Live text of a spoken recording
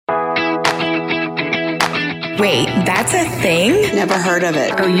Wait, that's a thing? Never heard of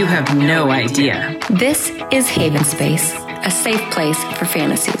it. Oh, you have no idea. This is Haven Space, a safe place for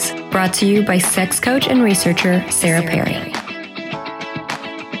fantasies. Brought to you by sex coach and researcher Sarah Perry.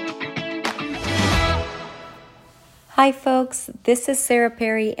 Hi folks, this is Sarah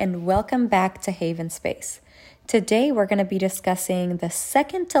Perry and welcome back to Haven Space. Today we're going to be discussing the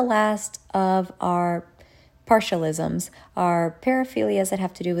second to last of our partialisms, our paraphilias that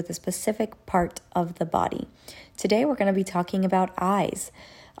have to do with a specific part of the body. Today we're going to be talking about eyes,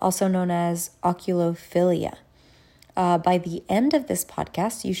 also known as oculophilia. By the end of this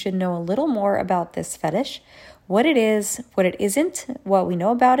podcast, you should know a little more about this fetish, what it is, what it isn't, what we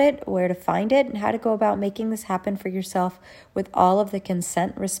know about it, where to find it, and how to go about making this happen for yourself with all of the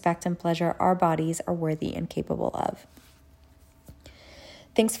consent, respect, and pleasure our bodies are worthy and capable of.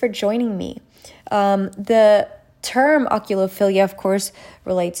 Thanks for joining me. The term oculophilia, of course,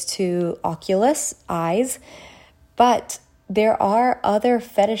 relates to oculus, eyes, but there are other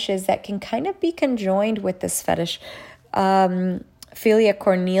fetishes that can kind of be conjoined with this fetish. Philia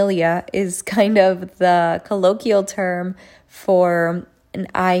cornelia is kind of the colloquial term for an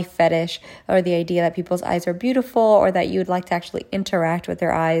eye fetish, or the idea that people's eyes are beautiful, or that you would like to actually interact with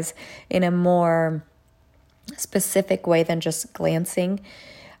their eyes in a more specific way than just glancing.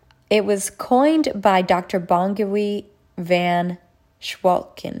 It was coined by Dr. Bongiwe van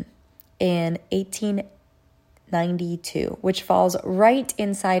Schwalken in 1892, which falls right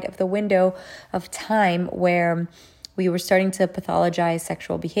inside of the window of time where we were starting to pathologize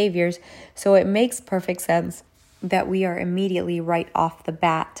sexual behaviors. So it makes perfect sense that we are immediately right off the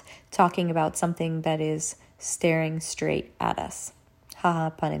bat talking about something that is staring straight at us. Haha,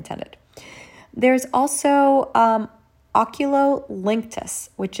 pun intended. There's also oculolinctus,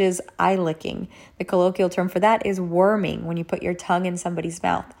 which is eye licking. The colloquial term for that is worming, when you put your tongue in somebody's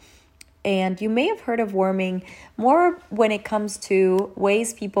mouth. And you may have heard of worming more when it comes to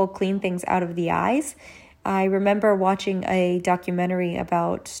ways people clean things out of the eyes. I remember watching a documentary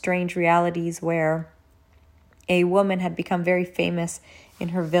about strange realities where a woman had become very famous in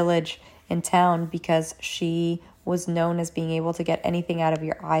her village and town because she was known as being able to get anything out of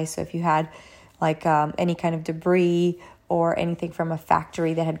your eye. So if you had any kind of debris or anything from a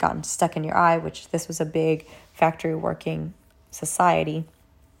factory that had gotten stuck in your eye, which this was a big factory working society,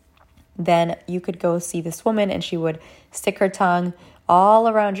 then you could go see this woman and she would stick her tongue all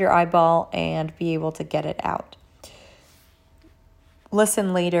around your eyeball and be able to get it out.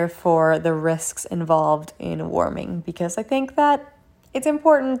 Listen later for the risks involved in worming, because I think that it's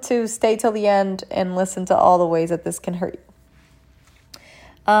important to stay till the end and listen to all the ways that this can hurt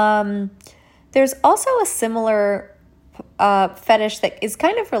you. There's also a similar fetish that is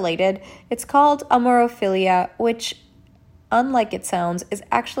kind of related. It's called amorophilia, which, unlike it sounds, is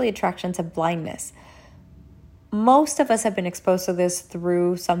actually attraction to blindness. Most of us have been exposed to this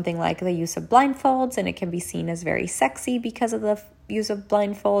through something like the use of blindfolds, and it can be seen as very sexy because of the use of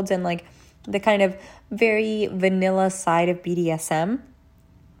blindfolds and like the kind of very vanilla side of BDSM,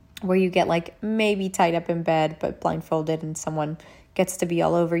 where you get like maybe tied up in bed but blindfolded and someone gets to be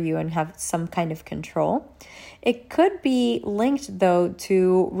all over you and have some kind of control. It could be linked, though,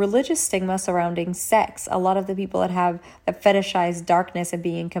 to religious stigma surrounding sex. A lot of the people that fetishize darkness and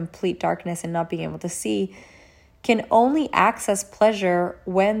being in complete darkness and not being able to see can only access pleasure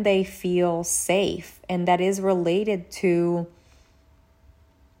when they feel safe. And that is related to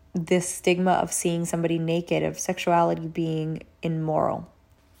this stigma of seeing somebody naked, of sexuality being immoral.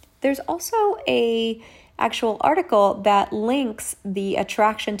 There's also a actual article that links the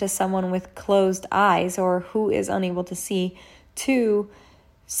attraction to someone with closed eyes or who is unable to see to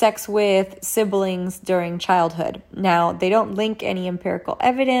sex with siblings during childhood. Now, they don't link any empirical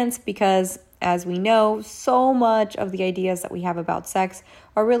evidence because, as we know, so much of the ideas that we have about sex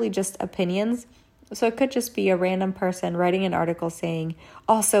are really just opinions. So it could just be a random person writing an article saying,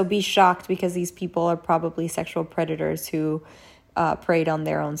 also be shocked because these people are probably sexual predators who preyed on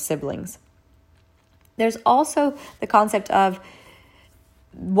their own siblings. There's also the concept of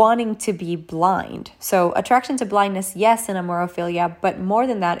wanting to be blind. So attraction to blindness, yes, in amorophilia, but more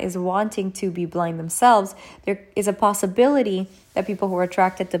than that is wanting to be blind themselves. There is a possibility that people who are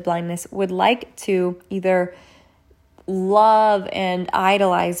attracted to blindness would like to either love and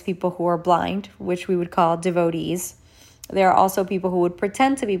idolize people who are blind, which we would call devotees. There are also people who would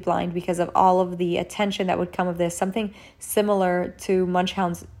pretend to be blind because of all of the attention that would come of this, something similar to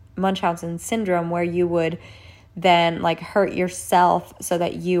Munchausen syndrome, where you would then hurt yourself so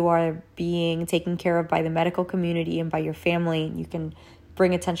that you are being taken care of by the medical community and by your family. You can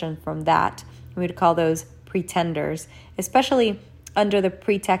bring attention from that. We would call those pretenders, especially under the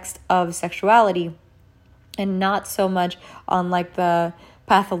pretext of sexuality. and not so much on like the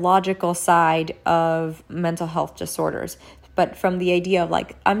pathological side of mental health disorders, but from the idea of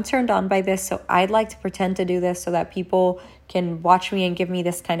like, I'm turned on by this, so I'd like to pretend to do this so that people can watch me and give me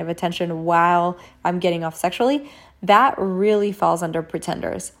this kind of attention while I'm getting off sexually. That really falls under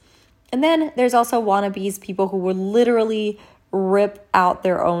pretenders. And then there's also wannabes, people who will literally rip out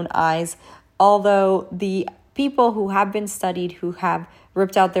their own eyes. Although the people who have been studied who have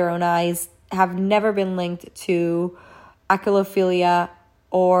ripped out their own eyes have never been linked to aculophilia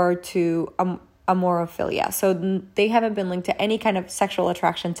or to amorophilia. So they haven't been linked to any kind of sexual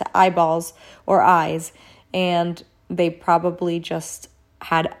attraction to eyeballs or eyes. And they probably just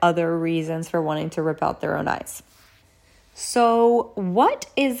had other reasons for wanting to rip out their own eyes. So what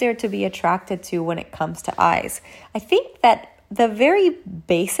is there to be attracted to when it comes to eyes? I think that the very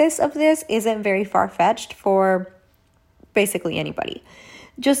basis of this isn't very far-fetched for basically anybody.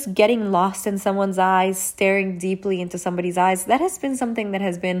 Just getting lost in someone's eyes, staring deeply into somebody's eyes, that has been something that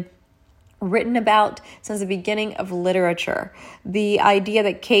has been written about since the beginning of literature. The idea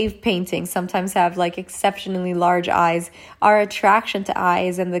that cave paintings sometimes have like exceptionally large eyes, our attraction to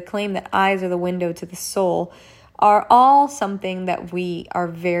eyes, and the claim that eyes are the window to the soul are all something that we are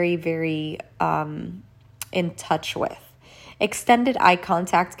very, very in touch with. Extended eye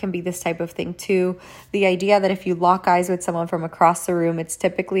contact can be this type of thing too. The idea that if you lock eyes with someone from across the room, it's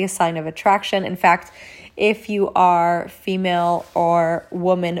typically a sign of attraction. In fact, if you are female or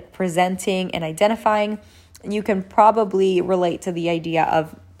woman presenting and identifying, you can probably relate to the idea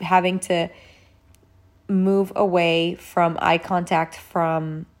of having to move away from eye contact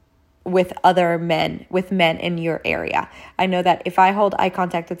with other men, with men in your area. I know that if I hold eye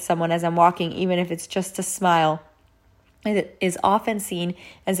contact with someone as I'm walking, even if it's just a smile, it is often seen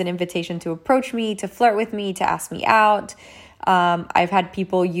as an invitation to approach me, to flirt with me, to ask me out. I've had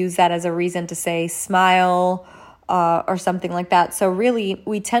people use that as a reason to say smile or something like that. So really,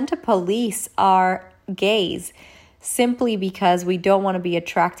 we tend to police our gaze simply because we don't want to be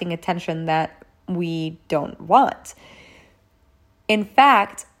attracting attention that we don't want. In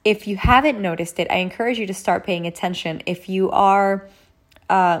fact, if you haven't noticed it, I encourage you to start paying attention. If you are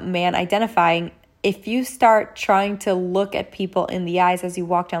man identifying, if you start trying to look at people in the eyes as you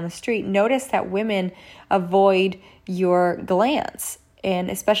walk down the street, notice that women avoid your glance,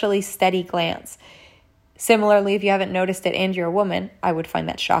 and especially steady glance. Similarly, if you haven't noticed it and you're a woman, I would find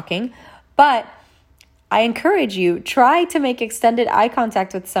that shocking. But I encourage you, try to make extended eye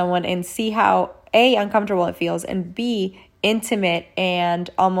contact with someone and see how A, uncomfortable it feels, and B, intimate and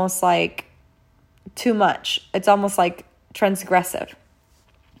almost like too much. It's almost like transgressive.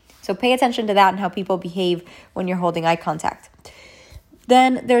 So pay attention to that and how people behave when you're holding eye contact.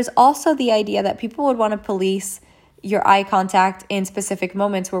 Then there's also the idea that people would want to police your eye contact in specific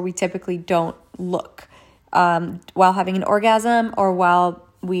moments where we typically don't look. While having an orgasm, or while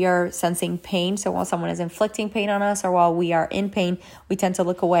we are sensing pain. So while someone is inflicting pain on us, or while we are in pain, we tend to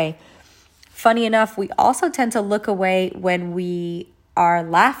look away. Funny enough, we also tend to look away when we are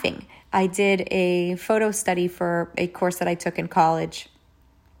laughing. I did a photo study for a course that I took in college,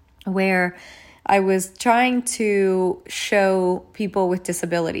 where I was trying to show people with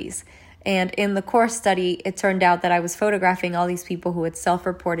disabilities. And in the course study, it turned out that I was photographing all these people who had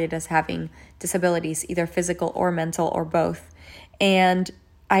self-reported as having disabilities, either physical or mental or both. And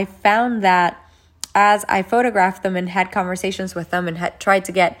I found that as I photographed them and had conversations with them and had tried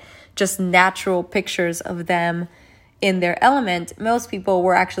to get just natural pictures of them in their element, most people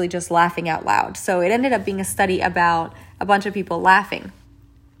were actually just laughing out loud. So it ended up being a study about a bunch of people laughing,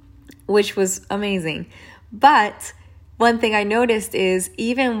 which was amazing. But one thing I noticed is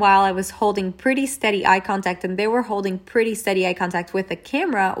even while I was holding pretty steady eye contact, and they were holding pretty steady eye contact with the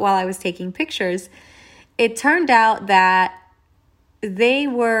camera while I was taking pictures, it turned out that they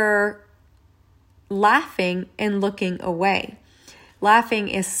were laughing and looking away. Laughing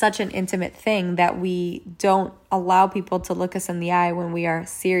is such an intimate thing that we don't allow people to look us in the eye when we are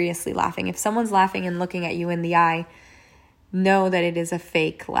seriously laughing. If someone's laughing and looking at you in the eye, know that it is a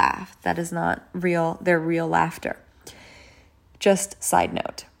fake laugh. That is not real, their real laughter. Just side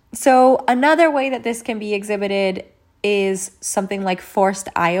note. So another way that this can be exhibited is something like forced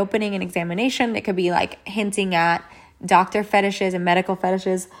eye opening and examination. It could be like hinting at doctor fetishes and medical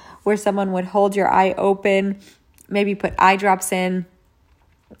fetishes, where someone would hold your eye open, maybe put eye drops in.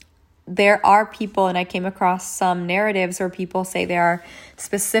 There are people, and I came across some narratives where people say they are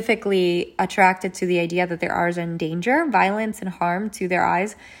specifically attracted to the idea that their eyes are in danger, violence, and harm to their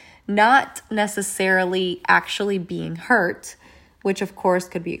eyes, not necessarily actually being hurt, which of course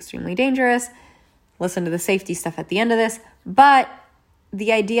could be extremely dangerous. Listen to the safety stuff at the end of this. But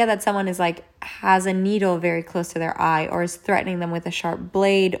the idea that someone is like has a needle very close to their eye or is threatening them with a sharp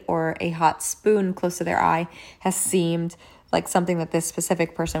blade or a hot spoon close to their eye has seemed like something that this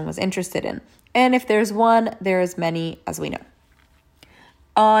specific person was interested in. And if there's one, there's many, as we know.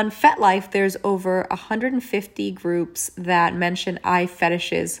 On FetLife, there's over 150 groups that mention eye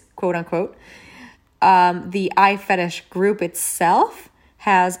fetishes, quote unquote. The eye fetish group itself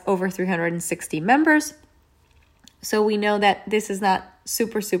has over 360 members. So we know that this is not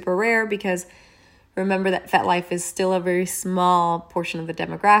super, super rare because remember that FetLife is still a very small portion of the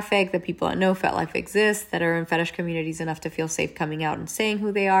demographic, the people that know FetLife exists, that are in fetish communities enough to feel safe coming out and saying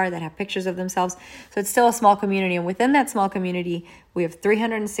who they are, that have pictures of themselves. So it's still a small community. And within that small community, we have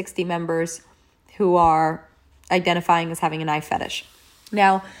 360 members who are identifying as having an eye fetish.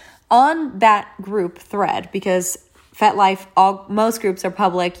 Now, on that group thread, because FetLife, most groups are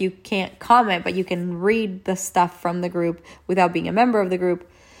public, you can't comment, but you can read the stuff from the group without being a member of the group.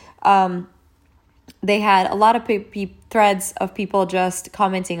 They had a lot of threads of people just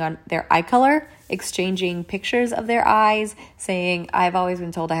commenting on their eye color, exchanging pictures of their eyes, saying, I've always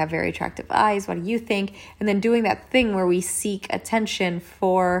been told I have very attractive eyes. What do you think? And then doing that thing where we seek attention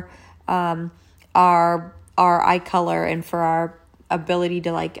for our eye color and for our ability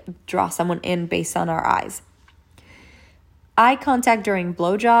to like draw someone in based on our eyes. Eye contact during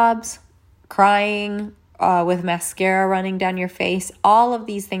blowjobs, crying, with mascara running down your face. All of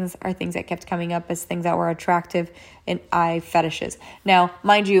these things are things that kept coming up as things that were attractive in eye fetishes. Now,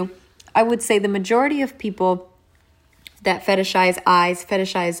 mind you, I would say the majority of people that fetishize eyes,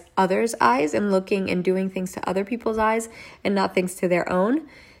 fetishize others' eyes and looking and doing things to other people's eyes and not things to their own.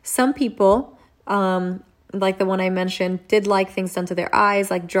 Some people, like the one I mentioned, did like things done to their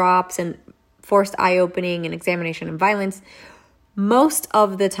eyes, like drops and forced eye opening and examination and violence. Most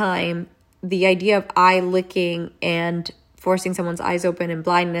of the time, the idea of eye licking and forcing someone's eyes open and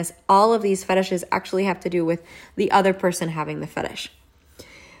blindness, all of these fetishes actually have to do with the other person having the fetish.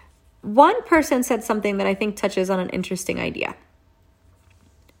 One person said something that I think touches on an interesting idea.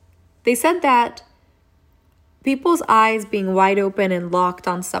 They said that people's eyes being wide open and locked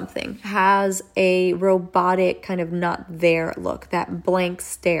on something has a robotic kind of not there look, that blank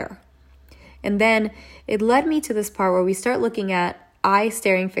stare. And then it led me to this part where we start looking at eye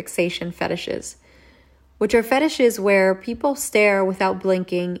staring fixation fetishes, which are fetishes where people stare without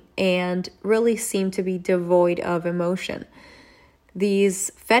blinking and really seem to be devoid of emotion. These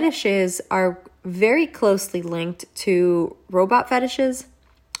fetishes are very closely linked to robot fetishes,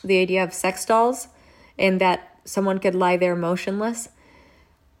 the idea of sex dolls, and that someone could lie there motionless.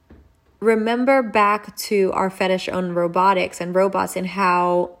 Remember back to our fetish on robotics and robots and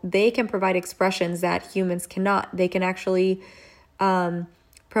how they can provide expressions that humans cannot. They can actually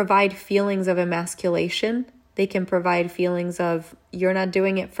provide feelings of emasculation. They can provide feelings of, you're not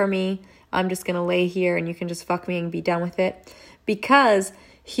doing it for me. I'm just going to lay here and you can just fuck me and be done with it. Because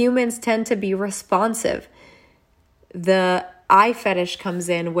humans tend to be responsive. The eye fetish comes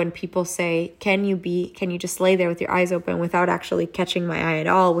in when people say, can you just lay there with your eyes open without actually catching my eye at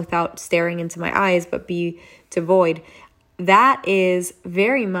all, without staring into my eyes, but be devoid. That is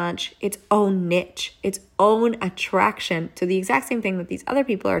very much its own niche, its own attraction to the exact same thing that these other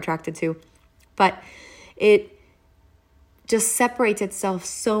people are attracted to. But it just separates itself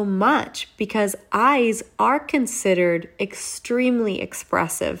so much because eyes are considered extremely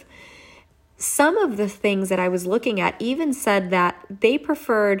expressive. Some of the things that I was looking at even said that they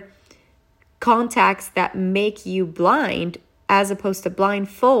preferred contacts that make you blind as opposed to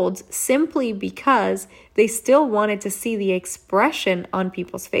blindfolds simply because they still wanted to see the expression on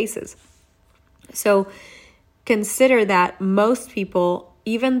people's faces. So consider that most people,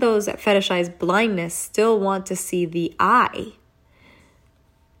 even those that fetishize blindness, still want to see the eye.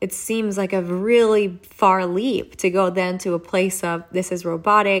 It seems like a really far leap to go then to a place of this is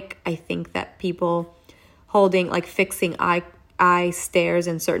robotic. I think that people holding, like fixing eye stares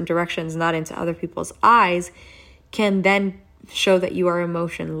in certain directions, not into other people's eyes, can then show that you are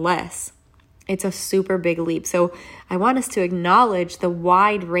emotionless. It's a super big leap. So I want us to acknowledge the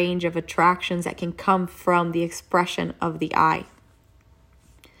wide range of attractions that can come from the expression of the eye.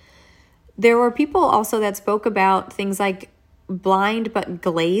 There were people also that spoke about things like blind but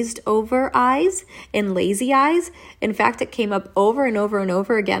glazed over eyes and lazy eyes. In fact, it came up over and over and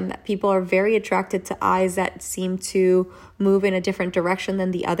over again that people are very attracted to eyes that seem to move in a different direction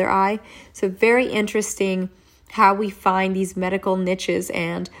than the other eye. So very interesting how we find these medical niches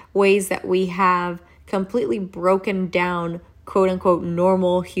and ways that we have completely broken down quote unquote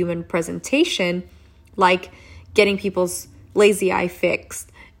normal human presentation, like getting people's lazy eye fixed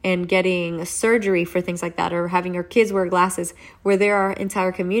and getting surgery for things like that, or having your kids wear glasses, where there are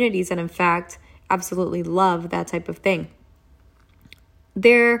entire communities that in fact absolutely love that type of thing.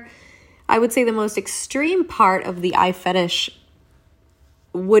 I would say the most extreme part of the eye fetish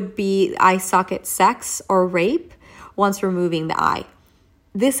would be eye socket sex or rape once removing the eye.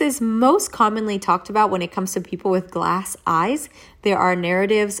 This is most commonly talked about when it comes to people with glass eyes. There are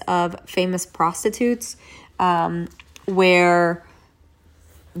narratives of famous prostitutes where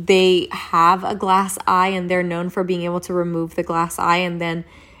they have a glass eye and they're known for being able to remove the glass eye and then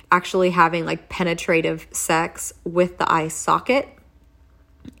actually having like penetrative sex with the eye socket.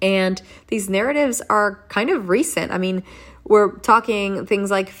 And these narratives are kind of recent. I mean, we're talking things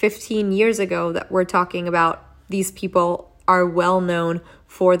like 15 years ago that we're talking about. These people are well known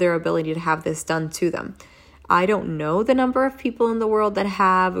for their ability to have this done to them. I don't know the number of people in the world that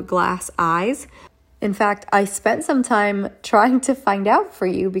have glass eyes. In fact, I spent some time trying to find out for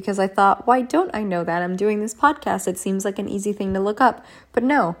you because I thought, why don't I know that? I'm doing this podcast. It seems like an easy thing to look up. But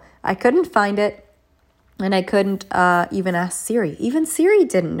no, I couldn't find it. And I couldn't even ask Siri. Even Siri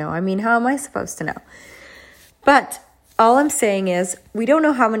didn't know. I mean, how am I supposed to know? But all I'm saying is we don't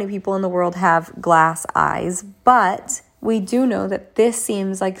know how many people in the world have glass eyes, but we do know that this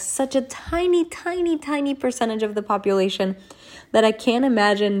seems like such a tiny, tiny, tiny percentage of the population that I can't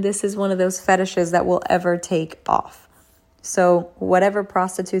imagine this is one of those fetishes that will ever take off. So whatever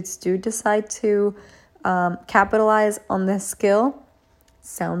prostitutes do decide to capitalize on this skill,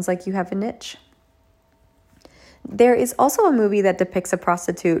 sounds like you have a niche. There is also a movie that depicts a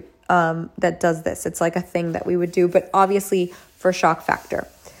prostitute that does this. It's like a thing that we would do, but obviously for shock factor.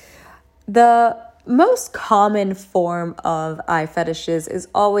 The most common form of eye fetishes is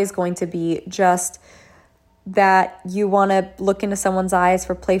always going to be just that you want to look into someone's eyes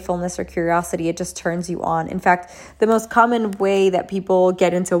for playfulness or curiosity. It just turns you on. In fact, the most common way that people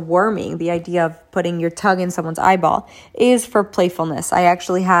get into worming, the idea of putting your tongue in someone's eyeball, is for playfulness. I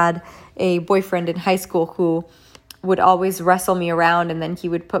actually had a boyfriend in high school who would always wrestle me around, and then he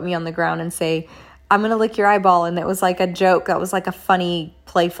would put me on the ground and say, I'm going to lick your eyeball. And it was like a joke. That was like a funny,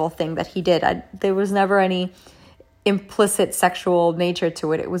 playful thing that he did. There was never any implicit sexual nature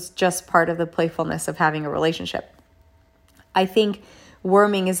to it. It was just part of the playfulness of having a relationship. I think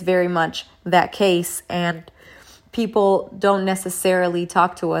worming is very much that case, and people don't necessarily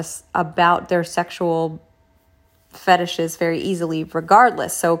talk to us about their sexual fetishes very easily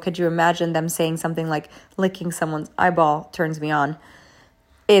regardless. So could you imagine them saying something like licking someone's eyeball turns me on?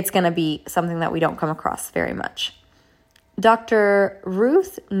 It's going to be something that we don't come across very much. Dr.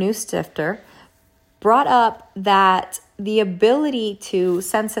 Ruth Neustifter brought up that the ability to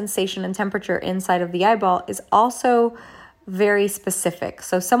sense sensation and temperature inside of the eyeball is also very specific.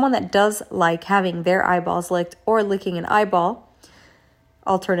 So someone that does like having their eyeballs licked or licking an eyeball,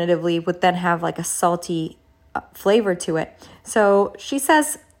 alternatively, would then have like a salty flavor to it. So she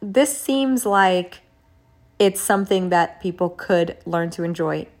says this seems like it's something that people could learn to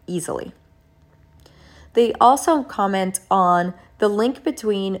enjoy easily. They also comment on the link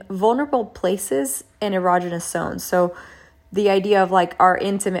between vulnerable places and erogenous zones. So the idea of like our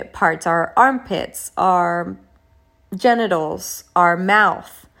intimate parts, our armpits, our genitals, our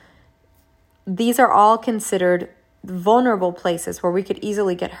mouth, these are all considered vulnerable places where we could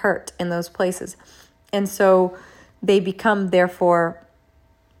easily get hurt in those places. And so they become, therefore,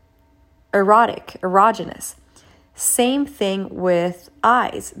 erogenous. Same thing with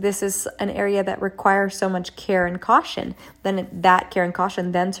eyes. This is an area that requires so much care and caution. Then that care and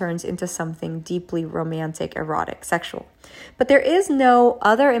caution then turns into something deeply romantic, erotic, sexual. But there is no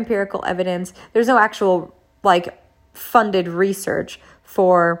other empirical evidence. There's no actual funded research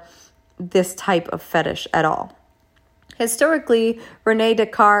for this type of fetish at all. Historically, René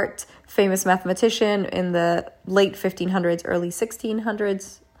Descartes, famous mathematician in the late 1500s, early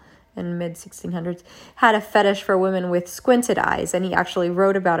 1600s, and mid 1600s, had a fetish for women with squinted eyes, and he actually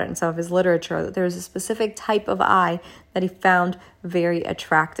wrote about it in some of his literature. There's a specific type of eye that he found very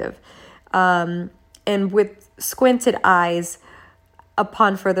attractive. And with squinted eyes,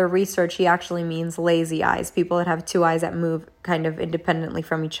 upon further research, he actually means lazy eyes, people that have two eyes that move kind of independently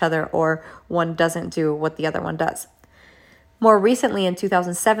from each other, or one doesn't do what the other one does. More recently, in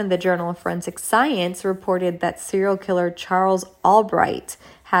 2007, the Journal of Forensic Science reported that serial killer Charles Albright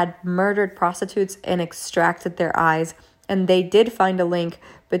had murdered prostitutes and extracted their eyes, and they did find a link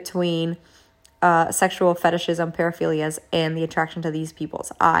between sexual fetishism, paraphilias, and the attraction to these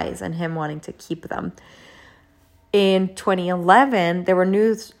people's eyes and him wanting to keep them. In 2011, there were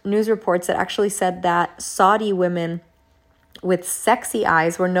news reports that actually said that Saudi women with sexy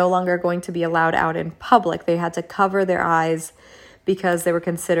eyes were no longer going to be allowed out in public. They had to cover their eyes because they were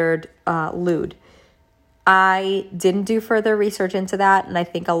considered lewd. I didn't do further research into that, and I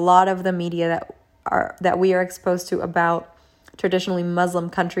think a lot of the media that we are exposed to about traditionally Muslim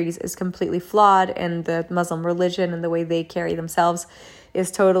countries is completely flawed, and the Muslim religion and the way they carry themselves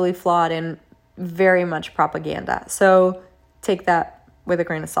is totally flawed and very much propaganda. So take that with a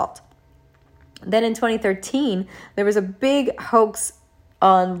grain of salt. Then in 2013, there was a big hoax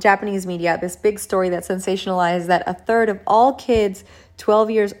on Japanese media, this big story that sensationalized that a third of all kids 12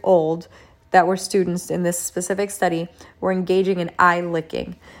 years old that were students in this specific study were engaging in eye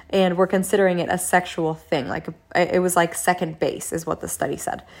licking and were considering it a sexual thing. Like it was like second base is what the study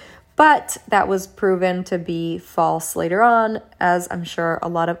said. But that was proven to be false later on, as I'm sure a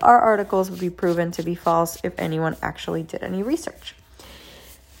lot of our articles would be proven to be false if anyone actually did any research.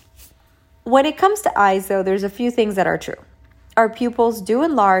 When it comes to eyes, though, there's a few things that are true. Our pupils do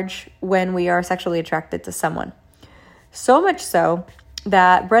enlarge when we are sexually attracted to someone. So much so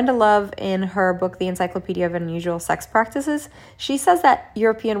that Brenda Love, in her book, The Encyclopedia of Unusual Sex Practices, she says that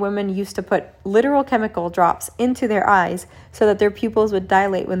European women used to put literal chemical drops into their eyes so that their pupils would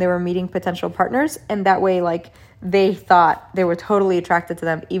dilate when they were meeting potential partners. And that way, they thought they were totally attracted to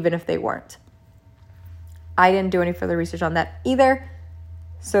them, even if they weren't. I didn't do any further research on that either.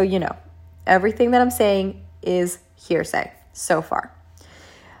 So, everything that I'm saying is hearsay so far.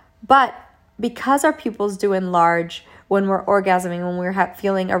 But because our pupils do enlarge when we're orgasming, when we're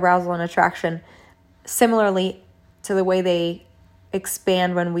feeling arousal and attraction, similarly to the way they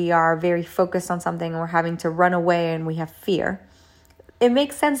expand when we are very focused on something and we're having to run away and we have fear, it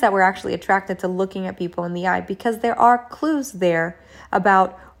makes sense that we're actually attracted to looking at people in the eye because there are clues there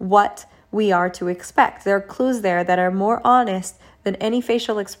about what we are to expect. There are clues there that are more honest than any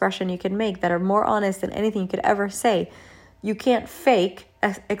facial expression you can make, that are more honest than anything you could ever say. You can't fake,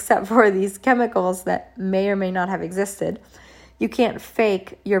 except for these chemicals that may or may not have existed. You can't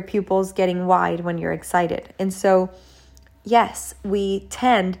fake your pupils getting wide when you're excited. And so, yes, we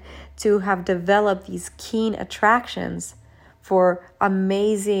tend to have developed these keen attractions for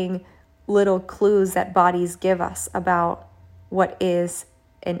amazing little clues that bodies give us about what is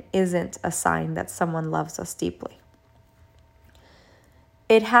and isn't a sign that someone loves us deeply.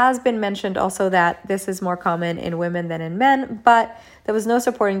 It has been mentioned also that this is more common in women than in men, but there was no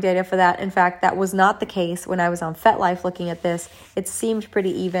supporting data for that. In fact, that was not the case when I was on FetLife looking at this. It seemed pretty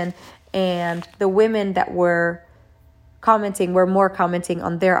even, and the women that were commenting were more commenting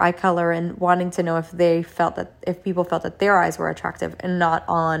on their eye color and wanting to know if people felt that their eyes were attractive, and not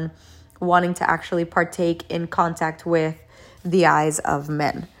on wanting to actually partake in contact with the eyes of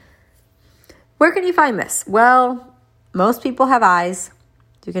men. Where can you find this? Well, most people have eyes.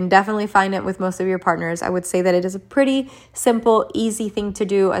 You can definitely find it with most of your partners. I would say that it is a pretty simple, easy thing to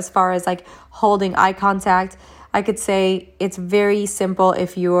do as far as holding eye contact. I could say it's very simple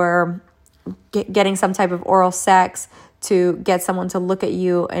if you're getting some type of oral sex to get someone to look at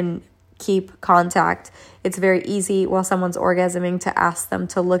you and keep contact. It's very easy while someone's orgasming to ask them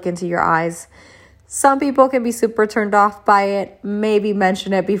to look into your eyes. Some people can be super turned off by it. Maybe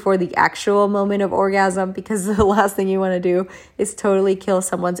mention it before the actual moment of orgasm, because the last thing you want to do is totally kill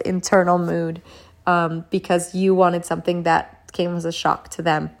someone's internal mood because you wanted something that came as a shock to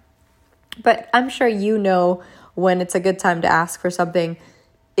them. But I'm sure you know when it's a good time to ask for something.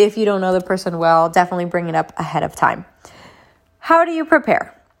 If you don't know the person well, definitely bring it up ahead of time. How do you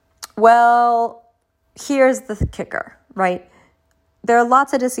prepare? Well, here's the kicker, right? There are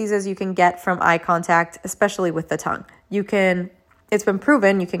lots of diseases you can get from eye contact, especially with the tongue. It's been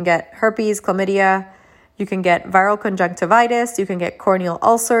proven you can get herpes, chlamydia, you can get viral conjunctivitis, you can get corneal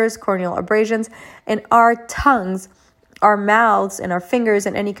ulcers, corneal abrasions, and our tongues, our mouths, and our fingers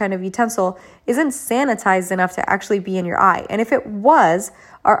and any kind of utensil isn't sanitized enough to actually be in your eye. And if it was,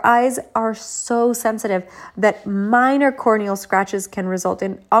 our eyes are so sensitive that minor corneal scratches can result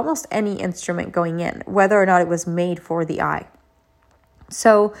in almost any instrument going in, whether or not it was made for the eye.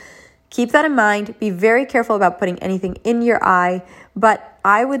 So keep that in mind. Be very careful about putting anything in your eye. But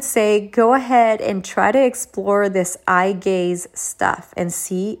I would say go ahead and try to explore this eye gaze stuff and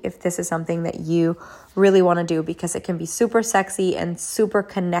see if this is something that you really want to do, because it can be super sexy and super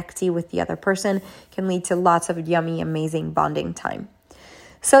connecty with the other person, can lead to lots of yummy, amazing bonding time.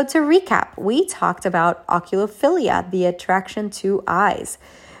 So to recap, we talked about oculophilia, the attraction to eyes,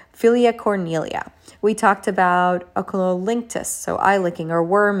 philia cornelia. We talked about oculolinctus, so eye licking or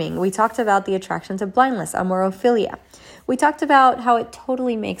worming. We talked about the attraction to blindness, amorophilia. We talked about how it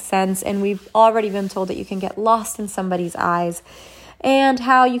totally makes sense, and we've already been told that you can get lost in somebody's eyes, and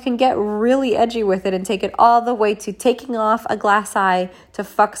how you can get really edgy with it and take it all the way to taking off a glass eye to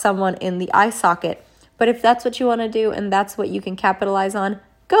fuck someone in the eye socket. But if that's what you want to do and that's what you can capitalize on,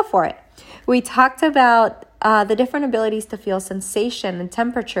 go for it. We talked about the different abilities to feel sensation and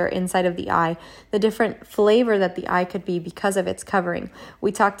temperature inside of the eye, the different flavor that the eye could be because of its covering.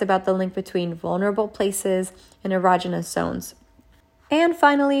 We talked about the link between vulnerable places and erogenous zones. And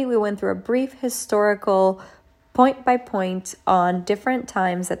finally, we went through a brief historical point by point on different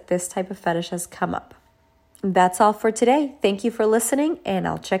times that this type of fetish has come up. That's all for today. Thank you for listening, and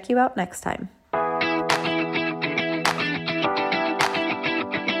I'll check you out next time.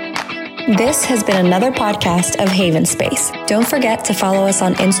 This has been another podcast of Haven Space. Don't forget to follow us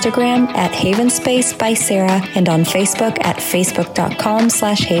on Instagram at Haven Space by Sarah and on Facebook at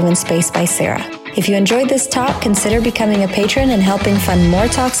facebook.com/Haven Space by Sarah. If you enjoyed this talk, consider becoming a patron and helping fund more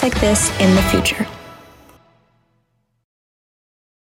talks like this in the future.